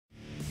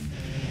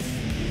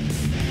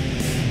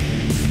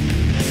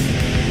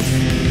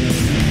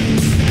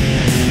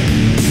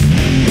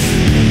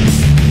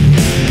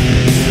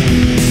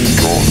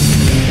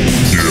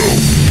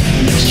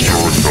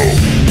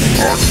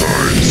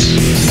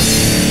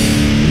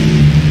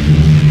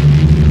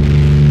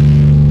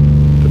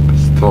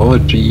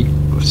pathology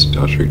of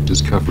Star Trek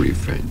Discovery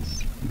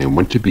fans. I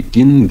want to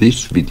begin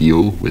this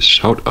video with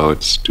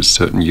shoutouts to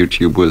certain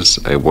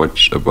YouTubers I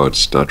watch about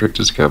Star Trek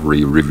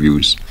Discovery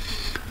reviews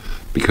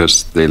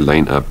because they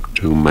line up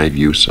to my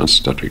views on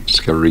Star Trek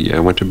Discovery. I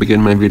want to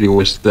begin my video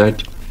with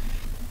that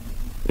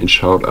and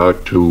shout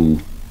out to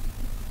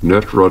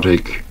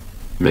Nerdrotic,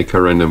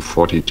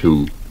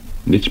 Makerandom42,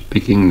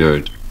 Nitpicking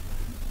Nerd,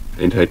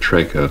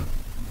 Anti-Tracker,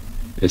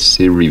 SC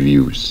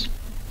Reviews,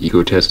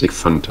 Egotastic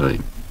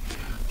Funtime,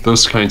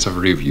 those kinds of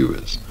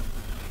reviewers.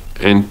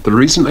 And the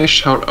reason I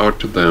shout out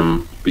to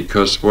them,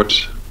 because what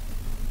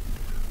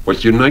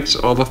unites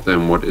all of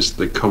them, what is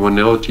the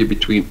commonality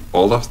between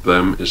all of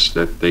them, is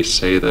that they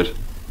say that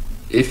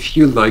if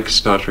you like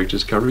Star Trek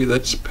Discovery,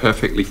 that's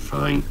perfectly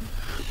fine.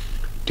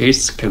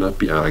 Tastes cannot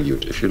be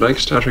argued. If you like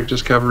Star Trek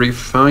Discovery,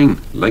 fine.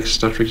 Like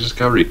Star Trek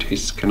Discovery,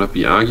 tastes cannot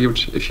be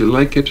argued. If you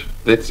like it,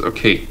 that's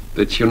okay.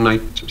 That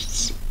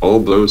unites all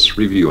those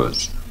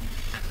reviewers.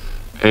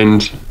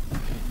 And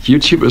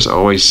YouTube is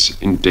always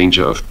in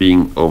danger of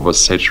being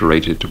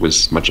oversaturated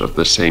with much of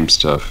the same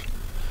stuff.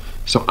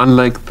 So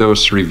unlike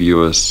those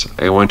reviewers,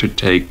 I want to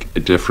take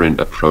a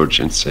different approach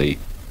and say,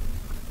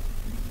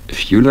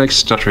 if you like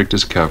Star Trek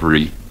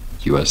Discovery,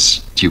 you are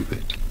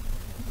stupid.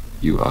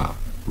 You are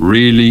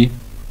really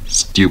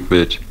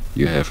stupid.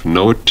 You have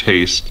no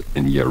taste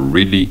and you're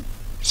really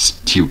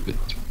stupid.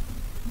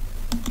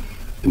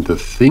 And the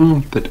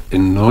thing that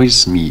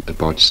annoys me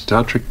about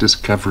Star Trek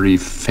Discovery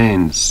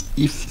fans,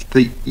 if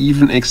they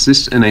even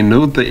exist, and I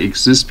know they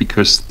exist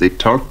because they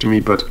talk to me,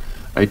 but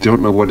I don't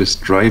know what is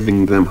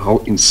driving them, how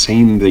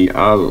insane they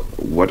are,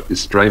 what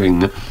is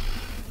driving them,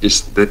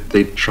 is that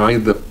they try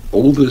the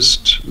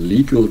oldest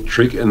legal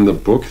trick in the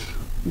book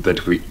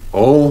that we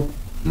all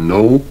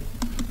know,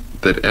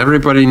 that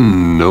everybody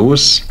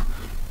knows,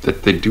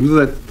 that they do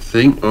that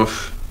thing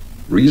of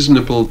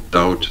reasonable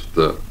doubt,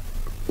 the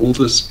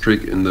oldest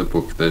trick in the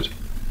book, that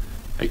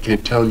I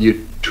can tell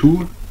you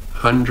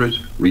 200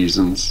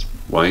 reasons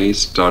why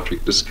Star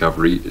Trek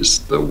Discovery is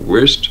the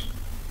worst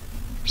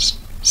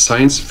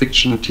science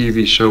fiction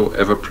TV show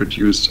ever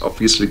produced,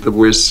 obviously the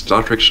worst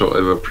Star Trek show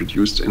ever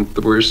produced, and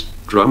the worst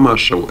drama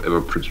show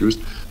ever produced.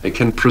 I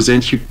can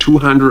present you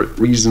 200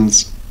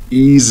 reasons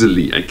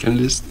easily. I can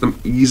list them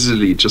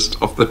easily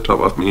just off the top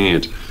of my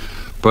head.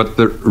 But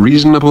the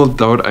reasonable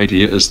doubt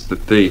idea is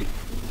that they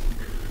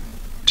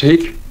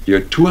take your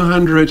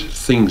 200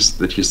 things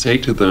that you say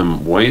to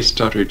them why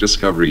Star Trek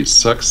Discovery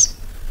sucks,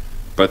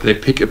 but they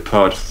pick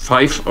apart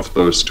 5 of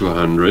those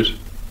 200,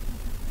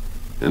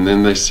 and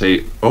then they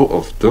say,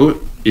 oh,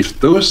 if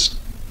those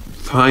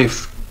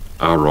 5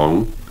 are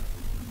wrong,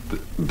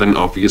 then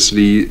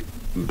obviously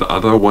the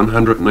other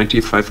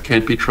 195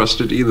 can't be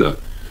trusted either.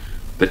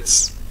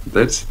 That's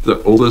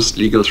the oldest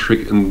legal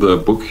trick in the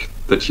book,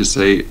 that you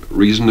say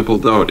reasonable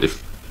doubt.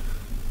 If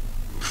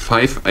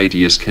 5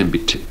 ideas can be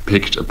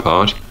picked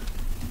apart,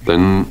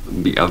 then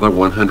the other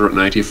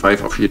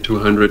 195 of your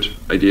 200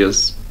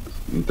 ideas,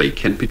 they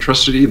can't be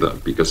trusted either.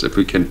 Because if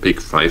we can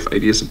pick 5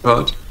 ideas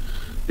apart,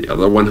 the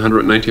other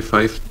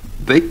 195,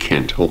 they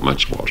can't hold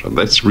much water.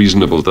 That's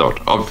reasonable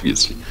doubt,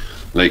 obviously.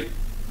 Like,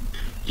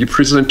 you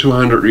present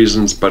 200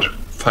 reasons, but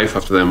 5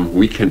 of them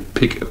we can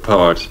pick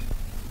apart.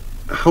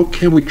 How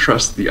can we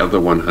trust the other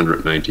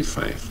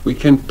 195? We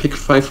can pick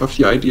 5 of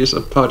the ideas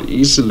apart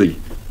easily.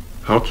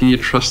 How can you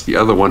trust the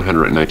other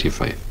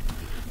 195?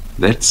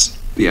 That's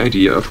the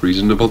idea of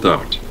reasonable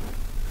doubt.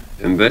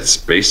 And that's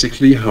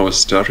basically how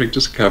Star Trek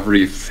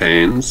Discovery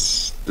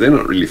fans, they're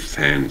not really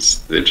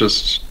fans, they're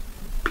just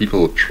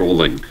people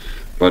trolling.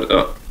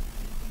 But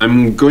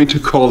I'm going to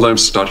call them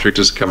Star Trek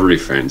Discovery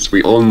fans.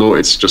 We all know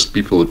it's just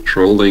people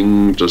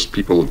trolling, just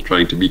people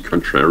trying to be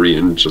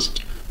contrarian,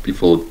 just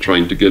people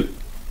trying to get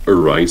a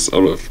rise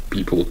out of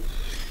people.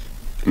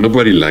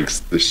 Nobody likes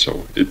this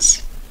show.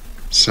 It's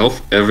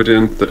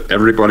self-evident that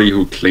everybody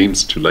who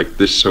claims to like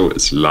this show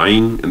is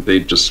lying and they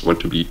just want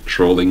to be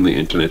trolling the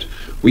internet.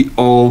 We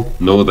all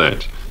know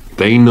that.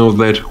 They know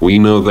that, we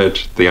know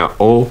that. They are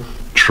all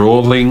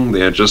trolling.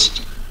 They are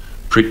just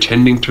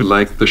pretending to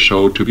like the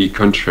show, to be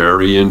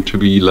contrarian, to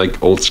be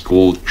like old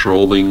school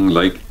trolling,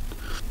 like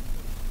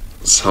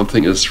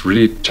something is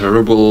really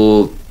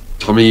terrible.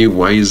 Tommy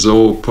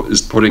Wiseau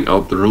is putting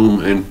out The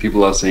Room and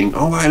people are saying,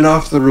 oh, I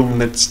love The Room,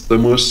 that's the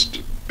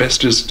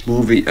bestest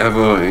movie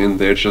ever, and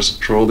they're just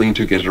trolling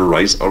to get a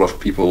rise out of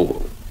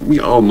people. We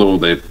all know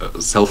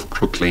that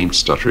self-proclaimed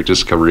Star Trek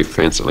Discovery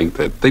fans are like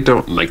that. They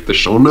don't like the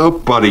show.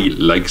 Nobody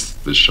likes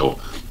the show.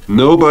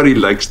 Nobody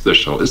likes the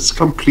show. It's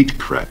complete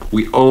crap.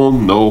 We all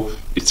know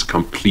it's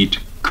complete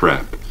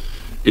crap.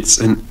 It's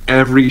in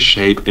every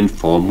shape and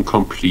form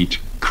complete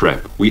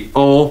crap. We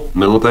all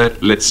know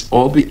that. Let's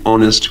all be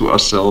honest to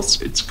ourselves.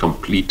 It's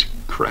complete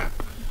crap.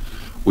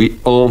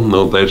 We all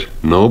know that.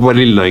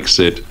 Nobody likes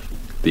it.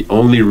 The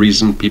only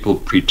reason people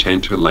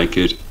pretend to like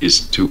it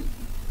is to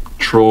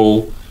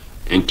troll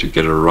and to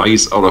get a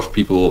rise out of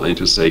people and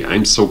to say,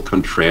 I'm so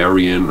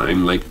contrarian.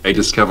 I'm like, I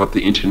discovered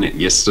the internet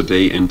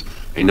yesterday and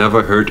I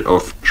never heard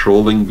of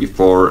trolling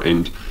before,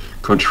 and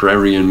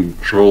contrarian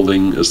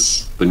trolling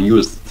is the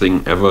newest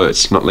thing ever.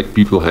 It's not like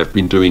people have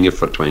been doing it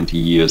for 20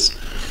 years.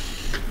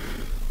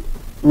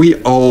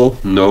 We all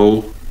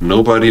know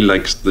nobody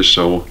likes the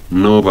show.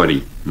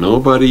 Nobody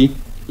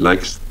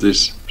likes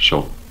this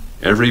show.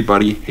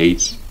 Everybody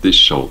hates this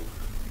show.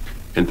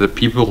 And the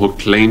people who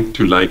claim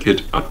to like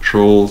it are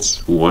trolls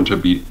who want to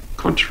be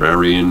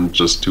contrarian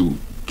just to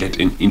get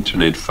in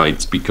internet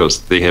fights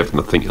because they have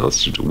nothing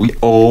else to do. We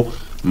all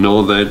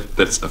know that.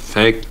 That's a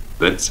fact.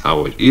 That's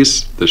how it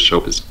is. The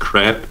show is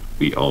crap.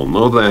 We all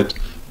know that.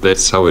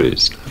 That's how it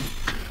is.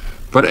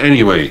 But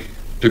anyway,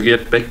 to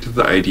get back to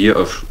the idea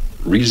of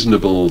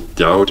reasonable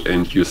doubt,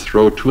 and you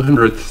throw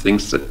 200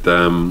 things at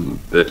them,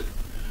 that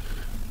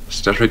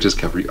Star Trek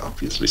Discovery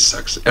obviously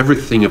sucks.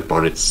 Everything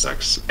about it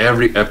sucks.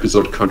 Every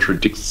episode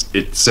contradicts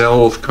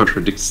itself,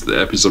 contradicts the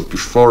episode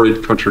before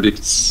it,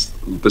 contradicts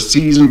the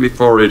season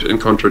before it, and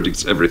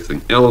contradicts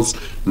everything else.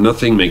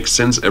 Nothing makes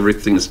sense.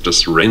 Everything is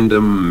just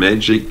random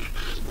magic.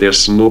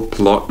 There's no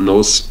plot,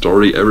 no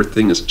story.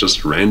 Everything is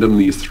just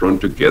randomly thrown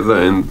together,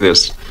 and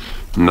there's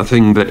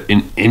nothing that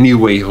in any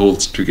way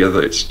holds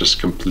together. It's just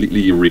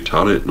completely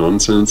retarded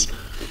nonsense.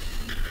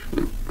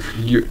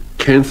 You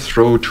can't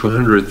throw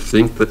 200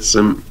 things at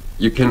them.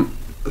 You can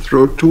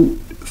throw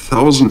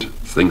 2,000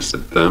 things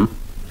at them,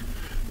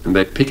 and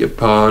they pick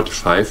apart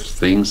 5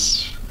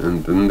 things,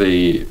 and then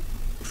they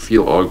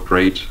feel all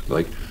great,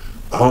 like,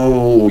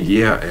 oh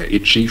yeah, I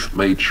achieved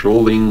my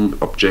trolling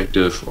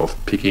objective of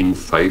picking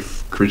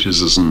 5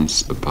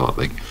 criticisms apart.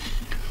 Like,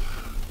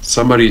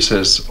 somebody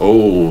says,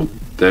 oh,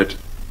 that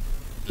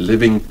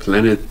living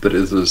planet that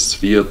is a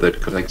sphere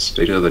that collects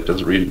data that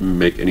doesn't really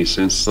make any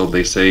sense, so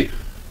they say,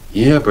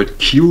 yeah, but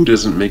Q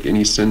doesn't make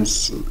any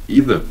sense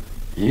either.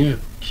 Yeah,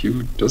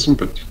 Q doesn't,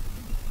 but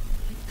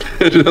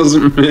it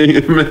doesn't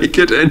make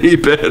it any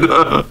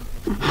better.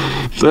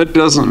 That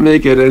doesn't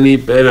make it any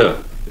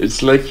better.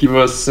 It's like you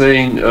were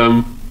saying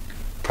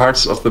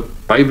parts of the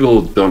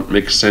Bible don't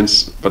make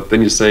sense, but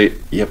then you say,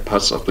 yeah,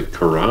 parts of the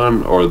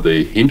Quran or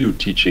the Hindu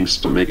teachings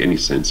don't make any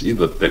sense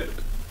either. That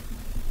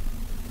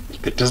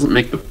doesn't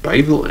make the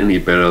Bible any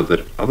better.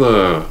 That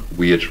other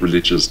weird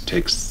religious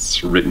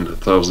texts written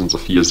thousands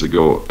of years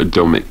ago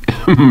don't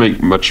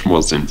make much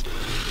more sense.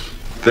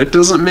 That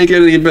doesn't make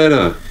it any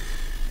better.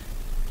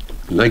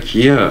 Like,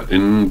 yeah,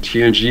 in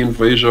TNG and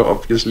Voyager,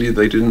 obviously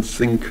they didn't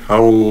think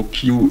how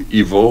Q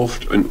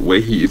evolved and where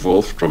he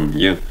evolved from.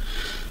 Yeah,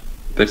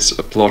 that's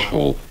a plot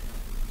hole.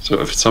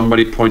 So if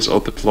somebody points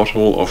out the plot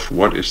hole of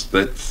what is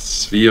that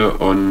sphere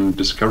on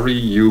Discovery,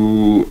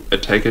 you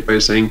attack it by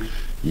saying,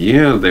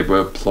 yeah, there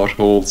were plot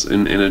holes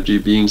in energy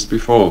beings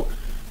before.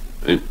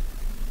 And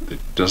it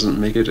doesn't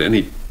make it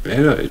any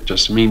better. It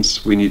just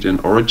means we need an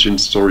origin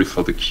story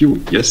for the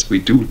Q. Yes, we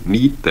do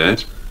need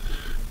that.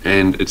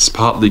 And it's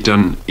partly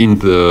done in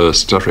the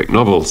Star Trek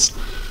novels.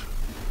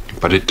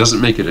 But it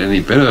doesn't make it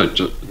any better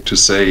to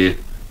say,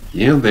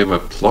 yeah, there were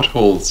plot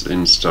holes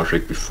in Star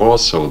Trek before,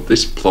 so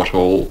this plot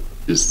hole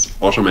is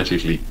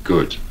automatically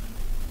good.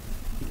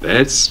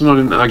 That's not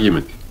an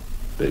argument.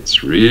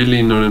 That's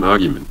really not an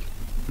argument.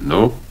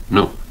 No.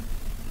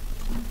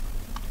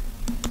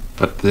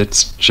 But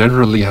that's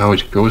generally how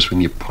it goes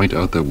when you point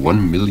out the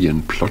 1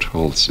 million plot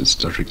holes in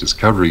Star Trek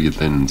Discovery.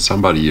 Then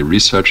somebody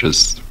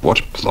researches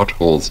what plot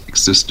holes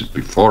existed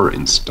before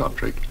in Star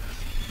Trek.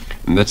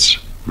 And that's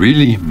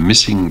really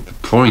missing the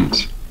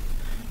point.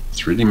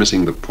 It's really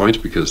missing the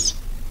point because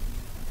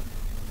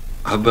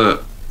other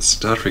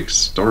Star Trek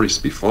stories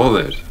before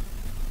that,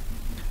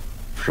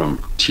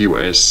 from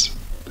TOS,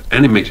 the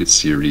animated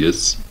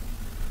series,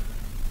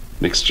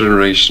 Next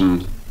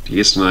Generation,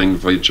 DS9,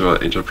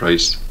 Voyager,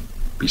 Enterprise,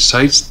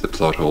 besides the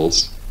plot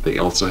holes, they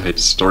also had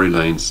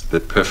storylines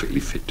that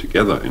perfectly fit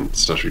together, and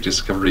Star Trek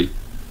Discovery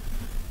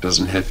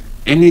doesn't have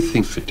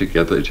anything fit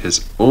together. It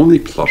has only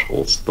plot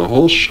holes. The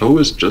whole show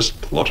is just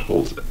plot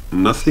holes.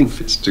 Nothing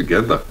fits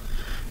together.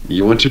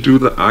 You want to do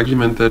the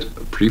argument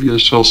that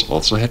previous shows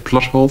also had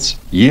plot holes?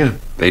 Yeah,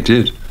 they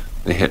did.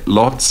 They had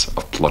lots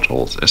of plot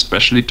holes,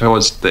 especially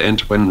towards the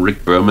end when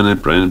Rick Berman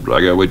and Brandon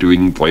Braga were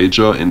doing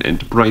Voyager and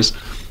Enterprise.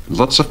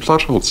 Lots of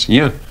plot holes,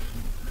 yeah.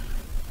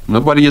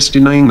 Nobody is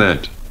denying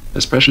that.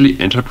 Especially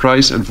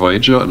Enterprise and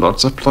Voyager,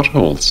 lots of plot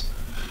holes.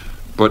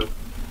 But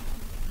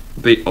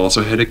they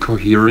also had a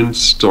coherent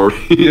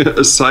story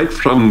aside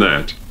from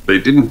that. They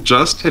didn't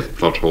just have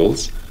plot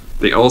holes,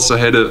 they also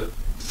had a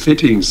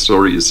fitting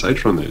story aside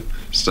from that.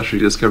 Star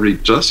Trek Discovery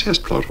just has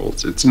plot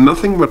holes. It's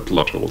nothing but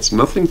plot holes.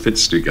 Nothing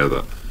fits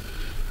together.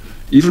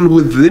 Even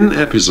within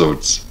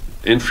episodes.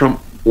 And from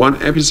one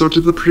episode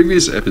to the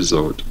previous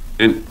episode.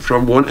 And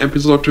from one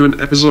episode to an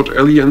episode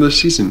earlier in the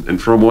season.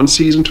 And from one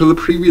season to the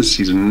previous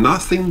season.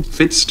 Nothing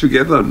fits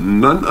together.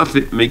 None of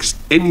it makes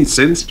any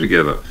sense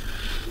together.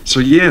 So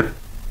yeah,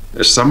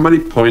 if somebody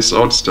points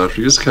out Star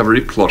Trek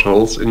Discovery plot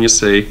holes and you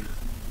say,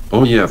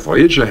 oh yeah,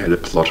 Voyager had a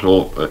plot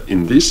hole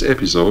in this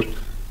episode,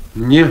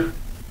 yeah,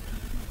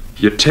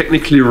 you're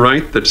technically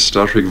right that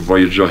Star Trek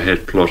Voyager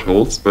had plot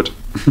holes, but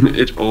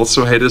it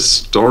also had a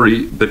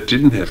story that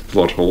didn't have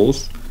plot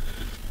holes.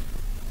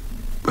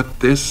 But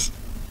there's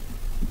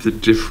the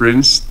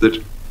difference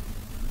that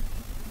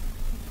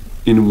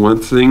in one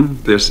thing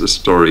there's a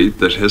story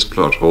that has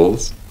plot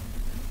holes,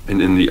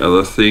 and in the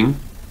other thing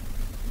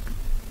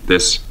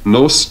there's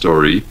no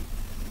story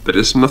that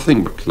is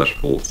nothing but plot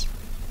holes.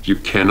 You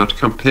cannot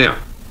compare.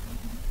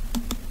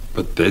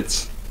 But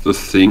that's the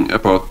thing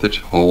about that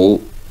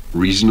whole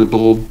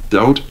reasonable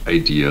doubt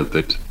idea,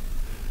 that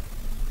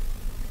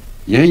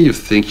yeah, you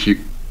think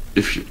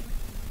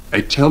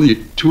I tell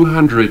you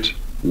 200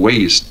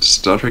 ways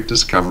Star Trek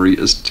Discovery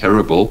is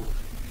terrible,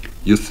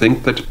 you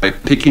think that by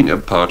picking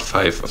apart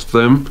 5 of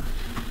them,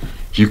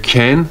 you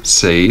can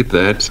say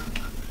that,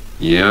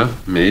 yeah,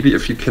 maybe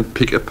if you can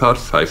pick apart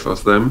 5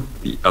 of them,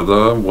 the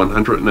other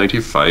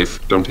 195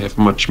 don't have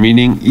much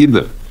meaning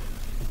either.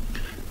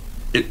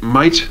 It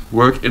might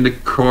work in a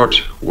court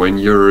when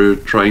you're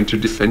trying to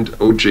defend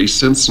O.J.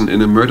 Simpson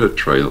in a murder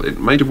trial. It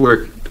might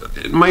work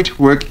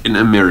in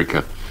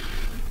America.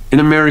 In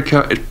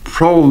America, it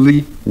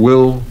probably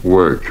will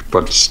work,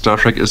 but Star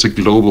Trek is a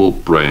global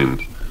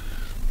brand.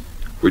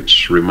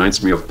 Which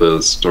reminds me of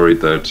the story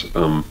that,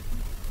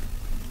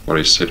 what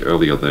I said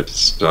earlier, that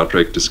Star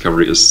Trek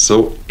Discovery is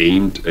so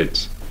aimed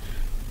at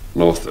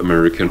North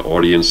American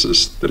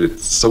audiences that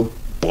it's so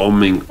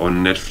bombing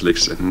on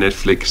Netflix, and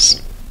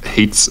Netflix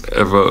hates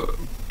ever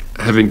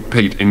having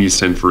paid any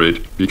cent for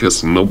it,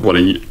 because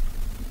nobody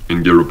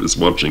in Europe is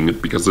watching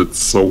it, because it's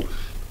so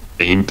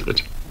aimed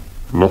at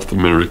North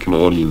American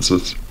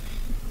audiences.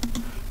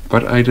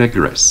 But I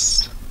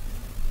digress.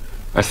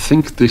 I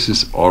think this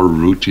is all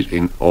rooted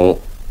in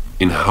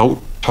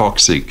how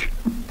toxic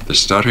the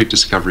Star Trek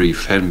Discovery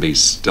fanbase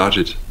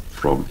started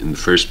from in the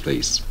first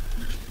place.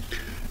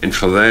 And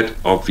for that,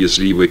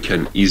 obviously, we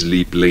can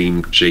easily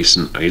blame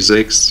Jason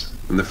Isaacs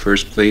in the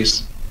first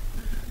place,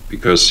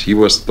 because he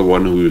was the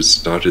one who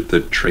started the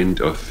trend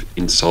of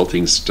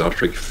insulting Star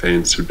Trek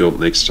fans who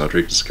don't like Star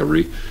Trek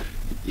Discovery.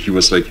 He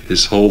was like,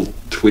 his whole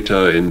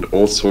Twitter and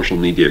all social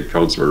media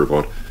accounts were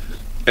about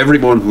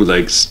everyone who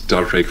likes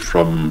Star Trek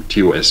from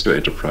TOS to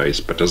Enterprise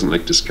but doesn't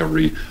like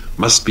Discovery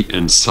must be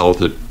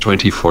insulted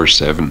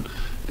 24/7.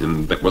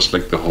 And that was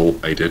like the whole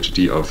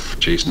identity of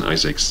Jason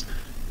Isaacs.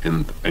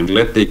 And I'm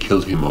glad they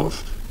killed him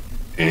off.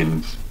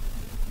 And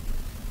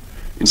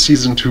in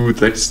season 2,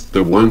 that's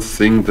the one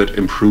thing that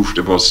improved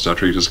about Star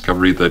Trek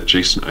Discovery, that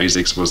Jason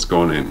Isaacs was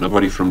gone and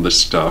nobody from the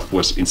staff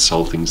was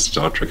insulting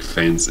Star Trek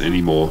fans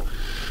anymore.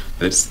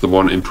 That's the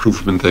one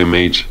improvement they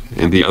made.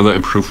 And the other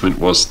improvement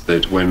was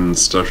that when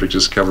Star Trek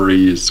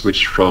Discovery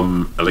switched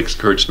from Alex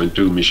Kurtzman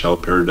to Michelle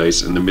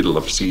Paradise in the middle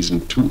of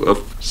season 2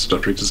 of Star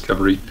Trek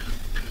Discovery,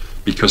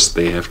 because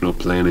they have no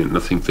plan and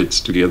nothing fits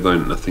together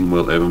and nothing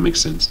will ever make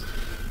sense,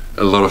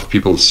 a lot of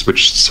people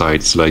switched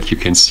sides. Like you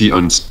can see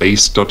on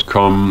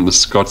space.com, the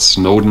Scott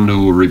Snowden,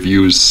 who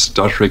reviews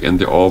Star Trek and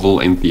the Orville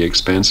and the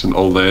Expanse and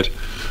all that,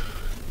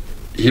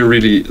 he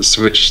really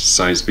switched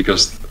sides,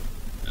 because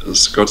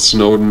Scott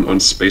Snowden on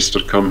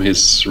space.com,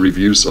 his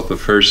reviews of the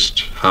first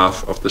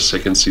half of the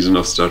second season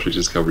of Star Trek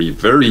Discovery,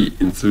 very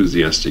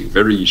enthusiastic,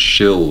 very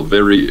chill,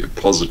 very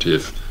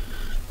positive.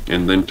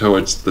 And then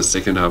towards the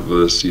second half of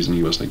the season,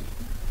 he was like,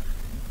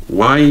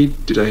 why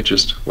did I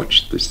just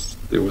watch this?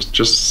 There was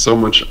just so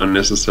much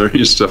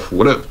unnecessary stuff.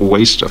 What a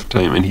waste of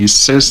time. And he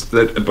says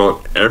that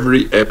about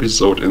every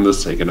episode in the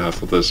second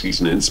half of the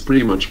season. And it's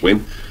pretty much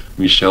when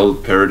Michelle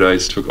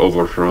Paradise took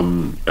over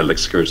from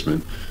Alex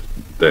Kurtzman,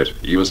 that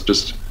he was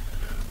just,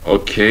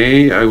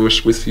 okay, I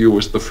was with you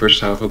with the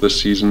first half of the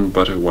season,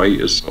 but why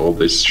is all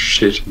this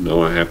shit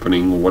now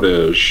happening? What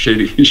a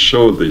shitty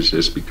show this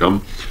has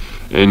become.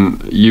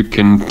 And you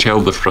can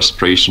tell the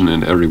frustration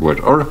in every word.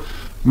 Or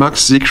Mark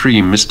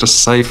Zicree, Mr.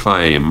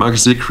 Sci-Fi, Mark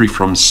Zicree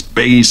from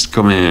Space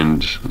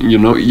Command. You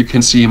know, you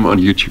can see him on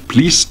YouTube.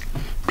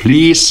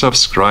 Please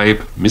subscribe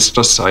Mr.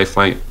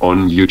 Sci-Fi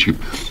on YouTube.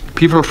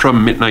 People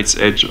from Midnight's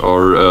Edge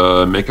or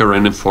Mecha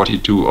Random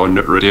 42 or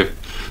Nerd,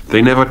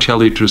 they never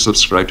tell you to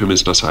subscribe to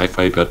Mr.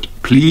 Sci-Fi, but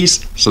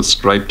please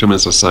subscribe to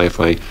Mr.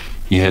 Sci-Fi.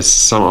 He has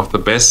some of the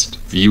best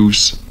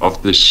views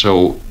of this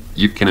show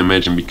you can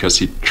imagine, because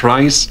he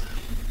tries.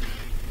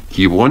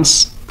 He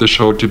wants the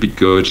show to be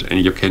good,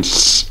 and you can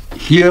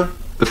hear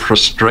the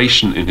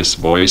frustration in his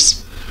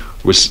voice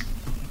with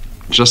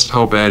just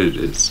how bad it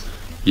is.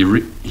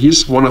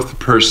 He's one of the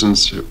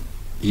persons who,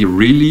 he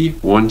really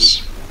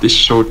wants this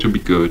show to be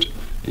good,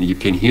 and you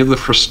can hear the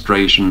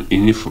frustration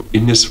in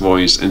his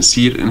voice and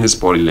see it in his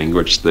body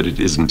language that it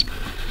isn't.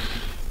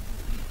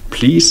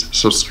 Please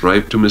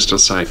subscribe to Mr.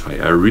 Sci-Fi.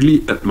 I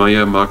really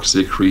admire Mark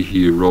Zicree.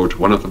 He wrote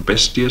one of the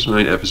best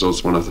DS9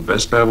 episodes, one of the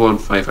best Babylon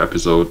 5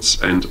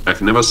 episodes, and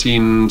I've never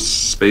seen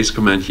Space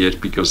Command yet,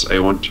 because I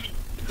want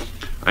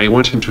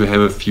him to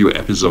have a few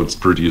episodes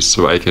produced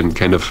so I can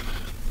kind of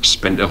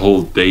spend a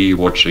whole day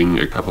watching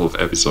a couple of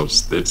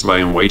episodes. That's why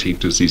I'm waiting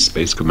to see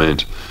Space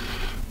Command.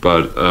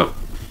 But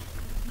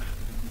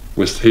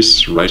with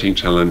his writing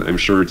talent, I'm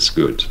sure it's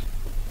good.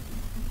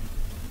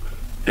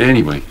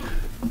 Anyway,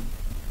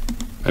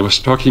 I was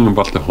talking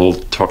about the whole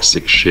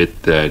toxic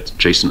shit that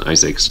Jason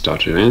Isaacs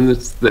started, and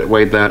it's that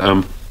way that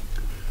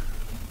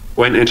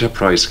when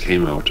Enterprise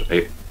came out,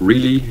 I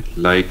really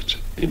liked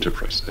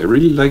Enterprise. I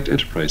really liked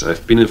Enterprise.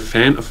 I've been a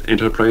fan of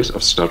Enterprise,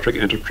 of Star Trek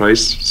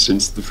Enterprise,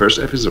 since the first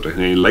episode,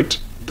 and I liked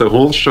the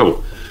whole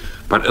show.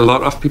 But a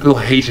lot of people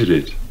hated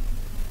it.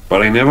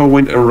 But I never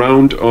went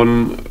around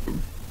on...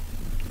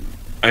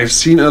 I've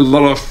seen a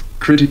lot of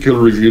critical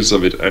reviews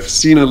of it. I've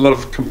seen a lot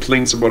of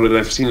complaints about it.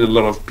 I've seen a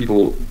lot of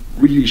people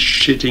really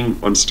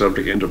shitting on Star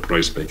Trek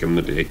Enterprise back in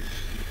the day.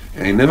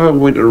 And I never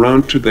went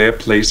around to their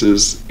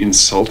places,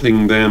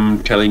 insulting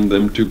them, telling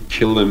them to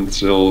kill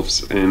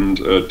themselves, and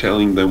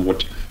telling them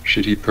what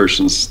shitty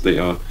persons they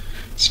are.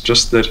 It's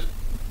just that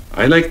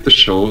I liked the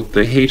show,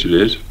 they hated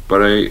it,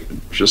 but I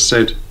just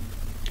said,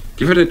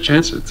 give it a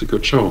chance, it's a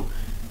good show.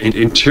 And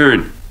in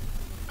turn,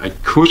 I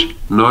could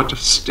not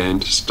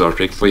stand Star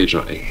Trek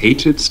Voyager. I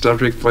hated Star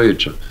Trek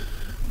Voyager.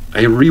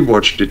 I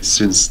rewatched it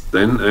since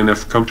then, and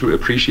I've come to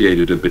appreciate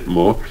it a bit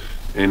more.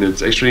 And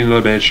it's actually not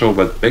a bad show,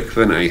 but back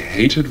then I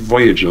hated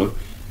Voyager,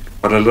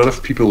 but a lot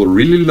of people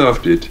really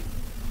loved it,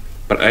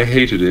 but I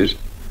hated it.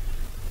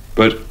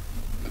 But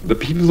the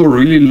people who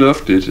really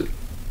loved it,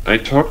 I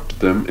talked to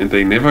them, and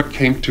they never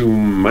came to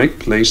my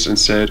place and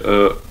said,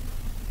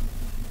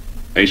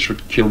 I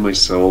should kill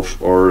myself,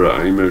 or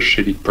I'm a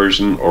shitty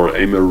person, or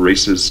I'm a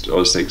racist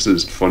or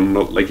sexist for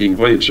not liking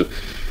Voyager.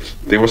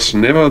 There was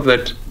never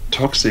that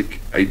toxic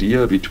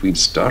idea between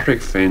Star Trek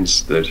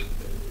fans that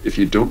if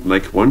you don't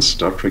like one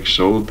Star Trek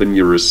show, then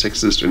you're a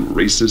sexist and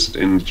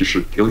racist and you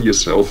should kill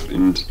yourself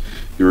and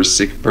you're a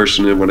sick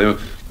person and whatever.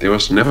 There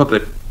was never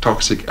that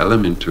toxic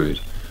element to it.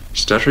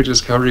 Star Trek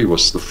Discovery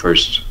was the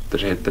first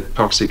that had that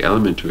toxic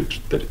element to it,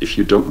 that if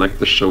you don't like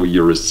the show,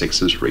 you're a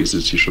sexist,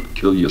 racist, you should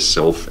kill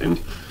yourself, and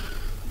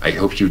I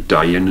hope you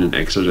die in an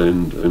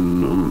accident,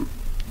 and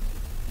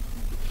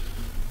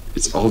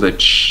it's all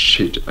that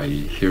shit I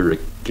hear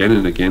again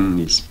and again,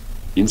 these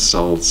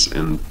insults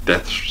and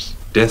death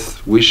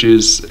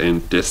wishes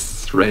and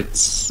death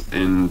threats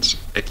and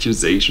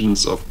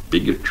accusations of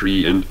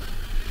bigotry, and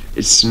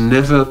it's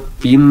never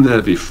been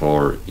there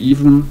before.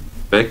 Even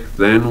back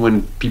then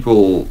when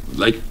people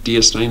liked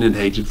DS9 and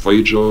hated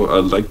Voyager,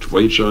 or liked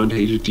Voyager and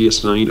hated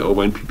DS9, or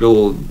when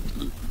people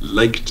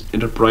liked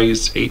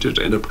Enterprise, hated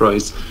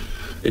Enterprise,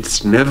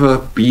 it's never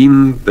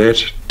been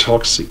that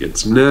toxic.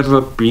 It's never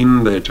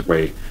been that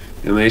way.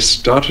 And they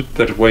started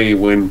that way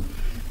when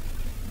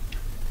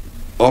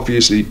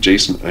obviously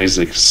Jason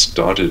Isaacs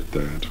started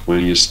that, when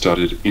he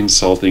started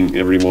insulting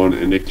everyone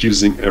and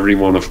accusing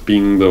everyone of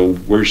being the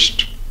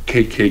worst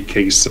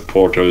KKK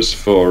supporters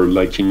for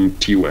liking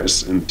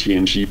TOS and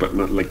TNG but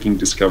not liking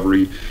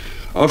Discovery.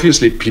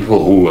 Obviously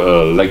people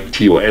who like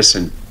TOS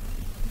and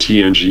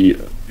TNG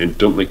and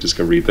don't like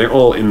Discovery, they're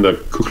all in the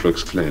Ku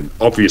Klux Klan,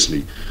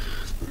 obviously.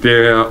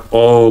 They're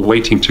all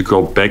waiting to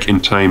go back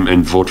in time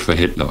and vote for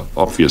Hitler,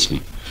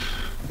 obviously.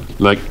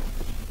 Like,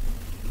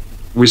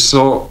 we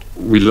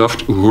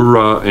loved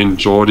Uhura and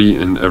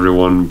Geordi and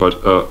everyone,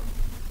 but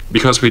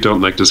because we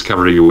don't like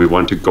Discovery, we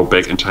want to go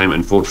back in time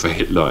and vote for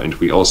Hitler, and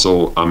we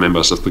also are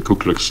members of the Ku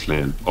Klux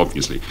Klan,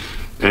 obviously.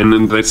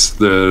 And that's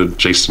the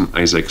Jason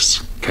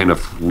Isaacs kind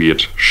of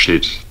weird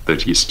shit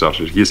that he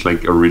started. He's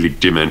like a really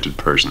demented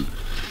person.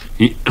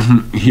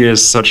 He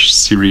has such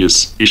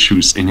serious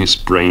issues in his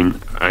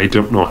brain. I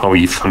don't know how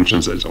he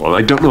functions at all.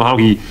 I don't know how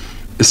he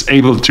is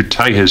able to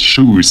tie his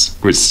shoes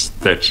with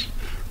that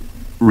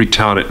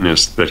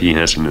retardedness that he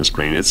has in his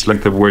brain. It's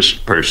like the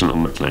worst person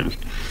on the planet.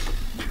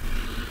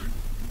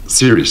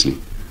 Seriously,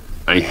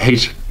 I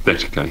hate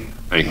that guy.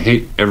 I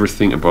hate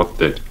everything about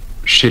that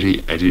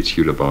shitty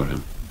attitude about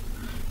him.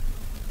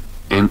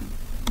 And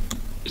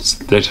it's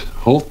that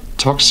whole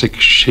toxic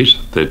shit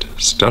that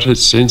started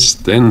since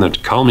then,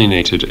 that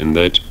culminated in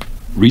that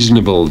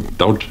reasonable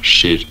doubt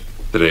shit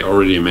that I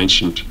already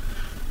mentioned,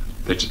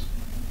 that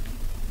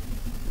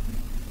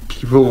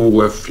people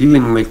were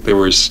feeling like they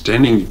were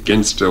standing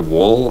against a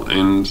wall,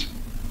 and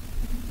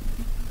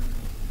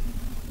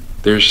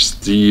there's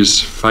these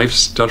 5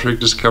 Star Trek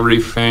Discovery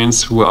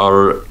fans who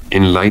are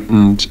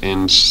enlightened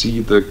and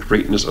see the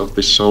greatness of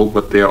the show,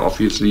 but they are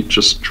obviously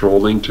just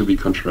trolling to be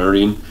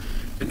contrarian.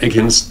 And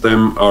against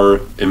them are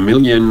a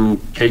million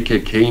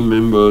KKK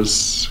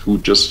members who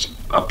just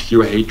are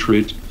pure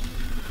hatred.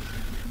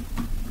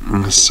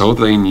 So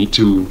they need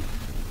to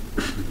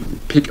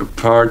pick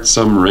apart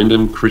some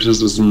random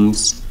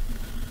criticisms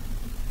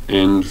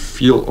and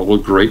feel all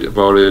great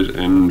about it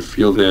and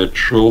feel their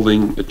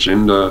trolling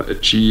agenda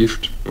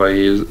achieved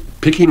by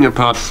picking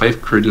apart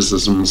 5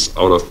 criticisms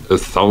out of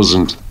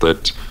 1,000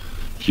 that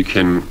you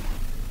can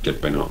get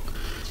by now.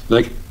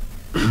 Like,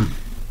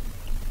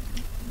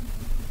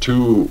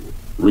 to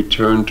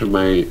return to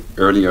my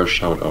earlier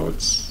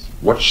shoutouts,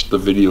 watch the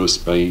videos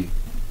by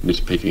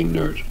Nitpicking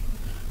Nerd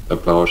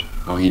about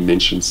how he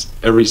mentions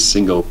every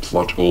single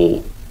plot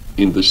hole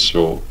in the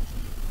show,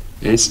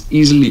 and it's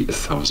easily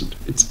 1,000.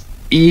 It's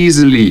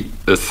easily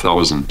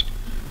 1,000.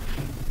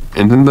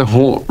 And then the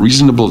whole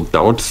reasonable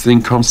doubt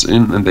thing comes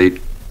in, and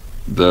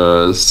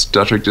the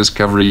Star Trek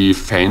Discovery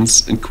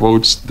fans, in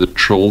quotes, the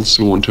trolls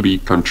who want to be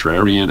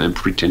contrarian and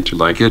pretend to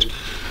like it,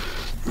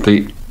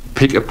 they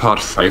pick apart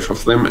 5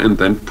 of them and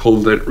then pull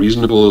that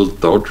reasonable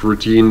doubt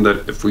routine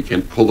that if we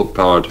can pull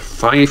apart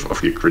 5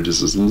 of your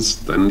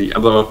criticisms, then the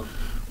other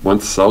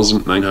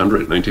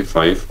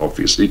 1995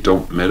 obviously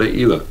don't matter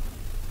either.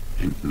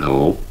 And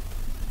no,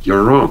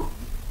 you're wrong.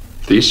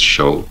 This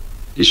show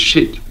is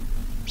shit.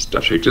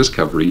 Star Trek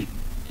Discovery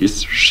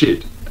is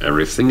shit.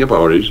 Everything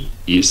about it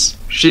is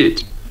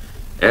shit.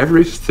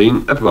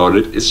 Everything about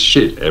it is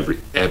shit. Every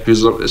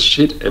episode is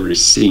shit. Every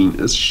scene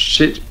is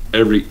shit.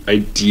 Every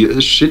idea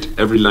is shit.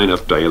 Every line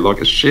of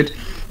dialogue is shit.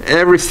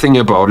 Everything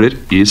about it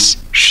is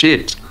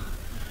shit.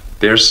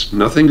 There's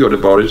nothing good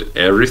about it.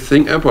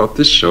 Everything about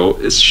this show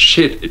is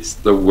shit. It's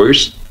the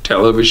worst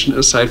television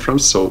aside from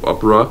soap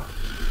opera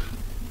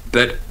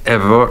that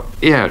ever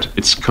aired.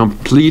 It's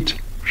complete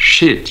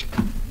shit.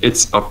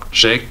 It's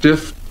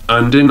objective,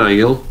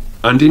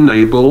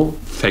 undeniable,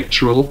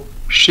 factual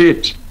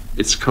shit.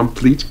 It's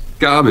complete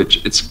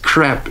garbage. It's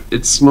crap.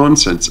 It's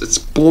nonsense. It's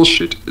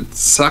bullshit. It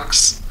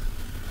sucks.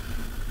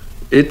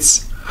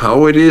 It's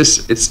how it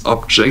is. It's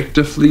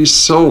objectively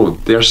so.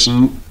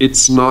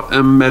 It's not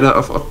a matter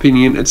of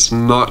opinion. It's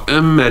not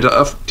a matter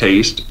of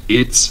taste.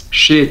 It's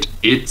shit.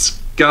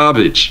 It's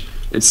garbage.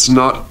 It's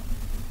not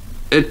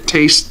a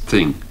taste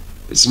thing.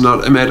 It's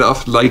not a matter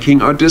of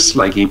liking or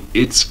disliking.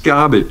 It's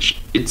garbage.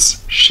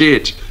 It's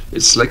shit.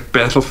 It's like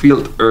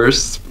Battlefield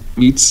Earth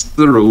meets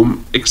The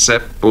Room,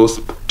 except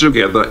both put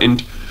together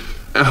and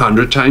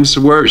 100 times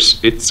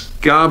worse. It's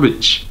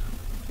garbage.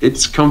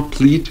 It's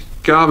complete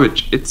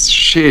garbage. It's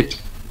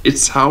shit.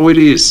 It's how it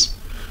is.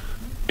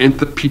 And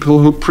the people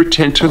who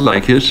pretend to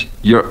like it,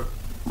 you're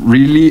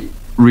really,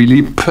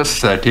 really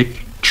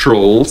pathetic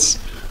trolls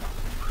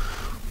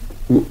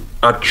who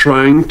are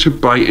trying to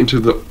buy into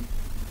the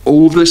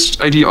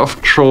oldest idea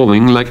of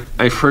trolling. Like,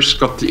 I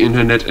first got the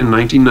internet in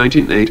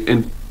 1998,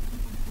 and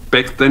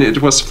back then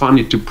it was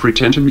funny to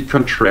pretend to be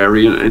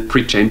contrarian and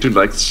pretend to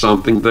like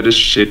something that is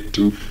shit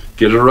to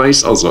get a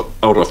rise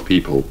out of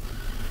people.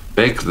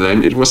 Back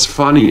then it was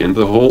funny, and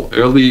the whole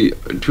early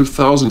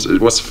 2000s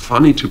it was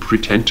funny to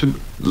pretend to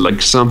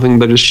like something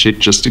that is shit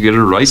just to get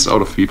a rise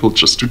out of people,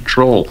 just to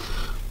troll.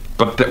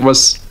 But that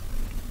was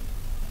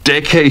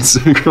decades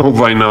ago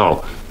by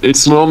now.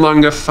 It's no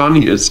longer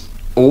funny. It's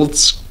old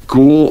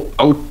school,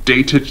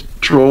 outdated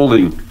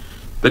trolling.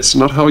 That's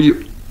not how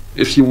you...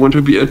 If you want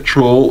to be a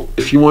troll,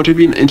 if you want to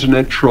be an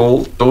internet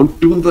troll, don't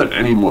do that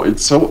anymore.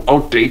 It's so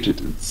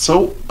outdated. It's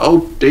so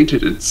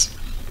outdated. It's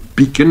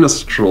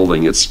beginner's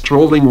trolling. It's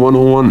trolling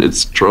 101.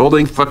 It's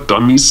trolling for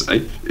dummies.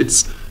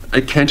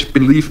 I can't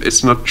believe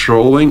it's not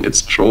trolling.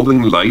 It's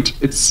trolling light.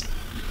 It's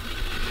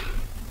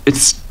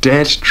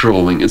dad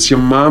trolling. It's your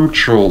mom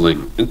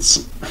trolling.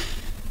 It's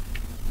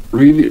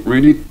really,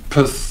 really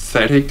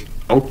pathetic,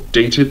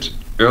 outdated,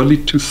 early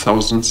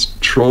 2000s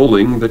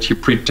trolling that you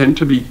pretend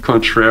to be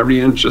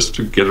contrarian just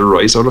to get a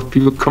rise out of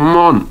people. Come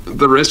on,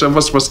 the rest of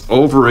us was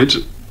over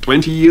it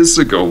 20 years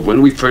ago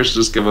when we first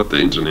discovered the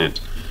internet.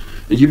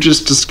 And you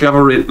just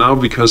discover it now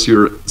because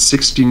you're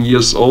 16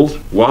 years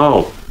old?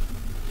 Wow.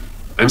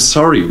 I'm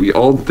sorry, we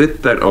all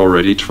did that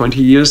already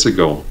 20 years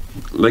ago.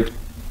 Like,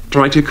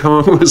 try to come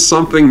up with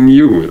something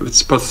new.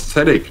 It's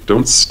pathetic.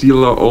 Don't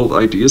steal our old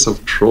ideas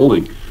of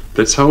trolling.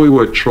 That's how we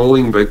were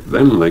trolling back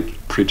then,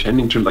 like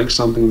pretending to like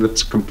something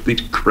that's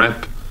complete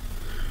crap.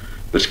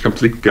 That's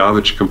complete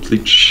garbage,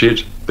 complete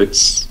shit.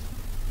 That's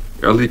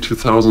early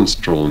 2000s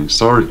trolling.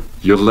 Sorry,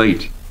 you're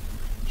late.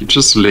 You're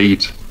just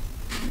late.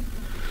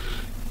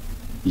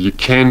 You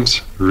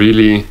can't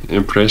really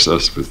impress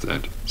us with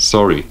that.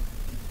 Sorry.